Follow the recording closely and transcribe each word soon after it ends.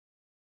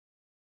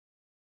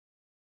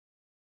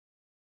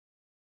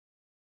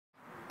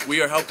We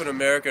are helping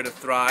America to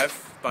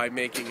thrive by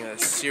making a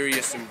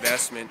serious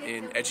investment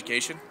in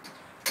education.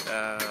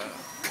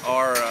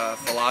 Our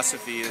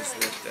philosophy is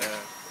that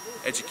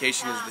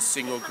education is the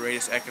single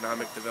greatest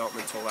economic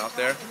development tool out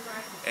there,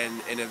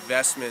 and an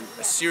investment,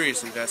 a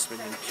serious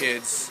investment in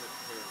kids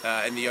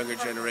and the younger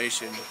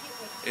generation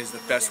is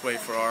the best way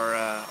for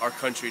our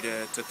country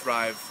to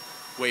thrive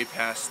way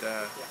past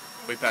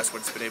what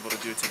it's been able to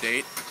do to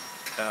date.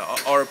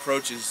 Our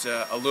approach is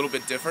a little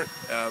bit different.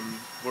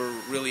 We're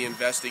really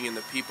investing in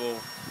the people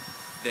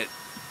that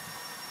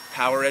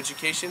power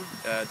education,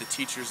 the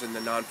teachers and the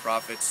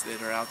nonprofits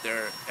that are out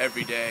there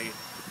every day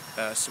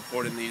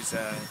supporting these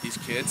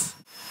kids.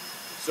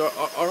 So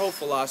our whole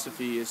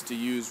philosophy is to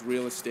use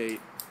real estate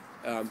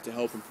to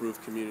help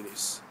improve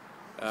communities.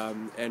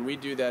 And we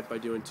do that by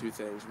doing two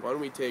things. One,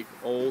 we take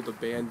old,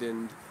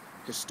 abandoned,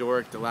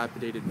 historic,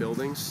 dilapidated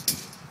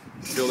buildings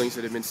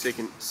that have been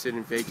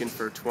sitting vacant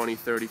for 20,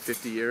 30,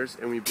 50 years,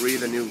 and we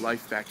breathe a new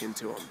life back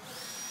into them,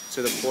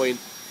 to the point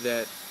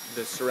that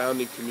the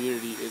surrounding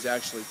community is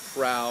actually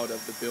proud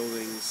of the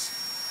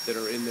buildings that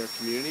are in their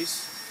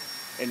communities,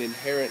 and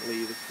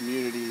inherently the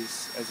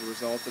communities, as a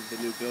result of the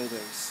new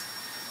buildings,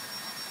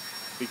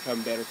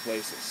 become better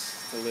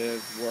places to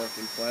live, work,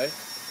 and play.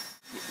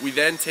 We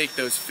then take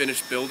those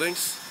finished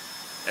buildings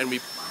and we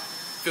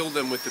fill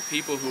them with the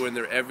people who in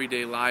their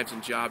everyday lives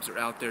and jobs are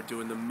out there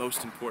doing the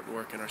most important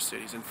work in our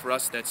cities. And for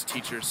us, that's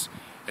teachers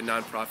and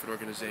nonprofit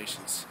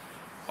organizations.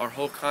 Our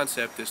whole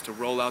concept is to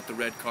roll out the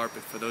red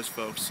carpet for those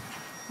folks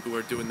who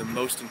are doing the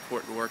most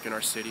important work in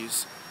our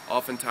cities,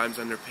 oftentimes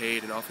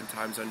underpaid and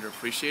oftentimes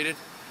underappreciated.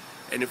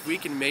 And if we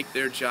can make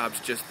their jobs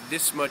just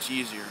this much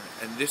easier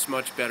and this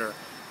much better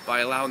by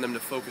allowing them to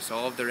focus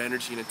all of their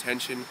energy and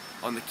attention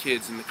on the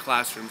kids in the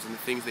classrooms and the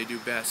things they do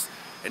best,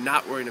 and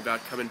not worrying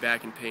about coming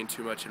back and paying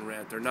too much in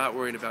rent. They're not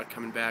worrying about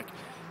coming back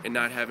and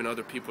not having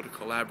other people to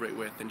collaborate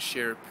with and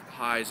share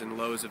highs and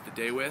lows of the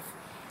day with,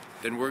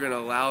 then we're going to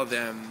allow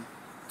them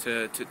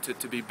to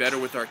be better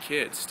with our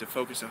kids, to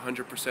focus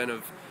 100%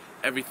 of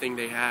everything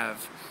they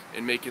have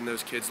in making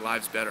those kids'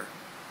 lives better.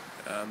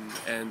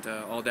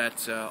 All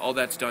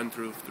that's done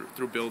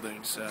through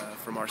buildings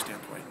from our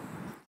standpoint.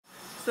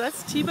 So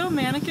that's Thibault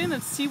Manekin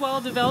of Seawall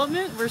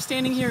Development. We're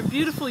standing here at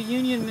beautiful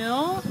Union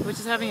Mill, which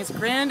is having its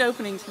grand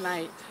opening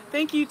tonight.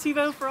 Thank you,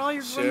 Thibault, for all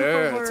your wonderful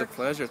work. Sure, it's a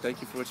pleasure. Thank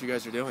you for what you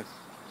guys are doing.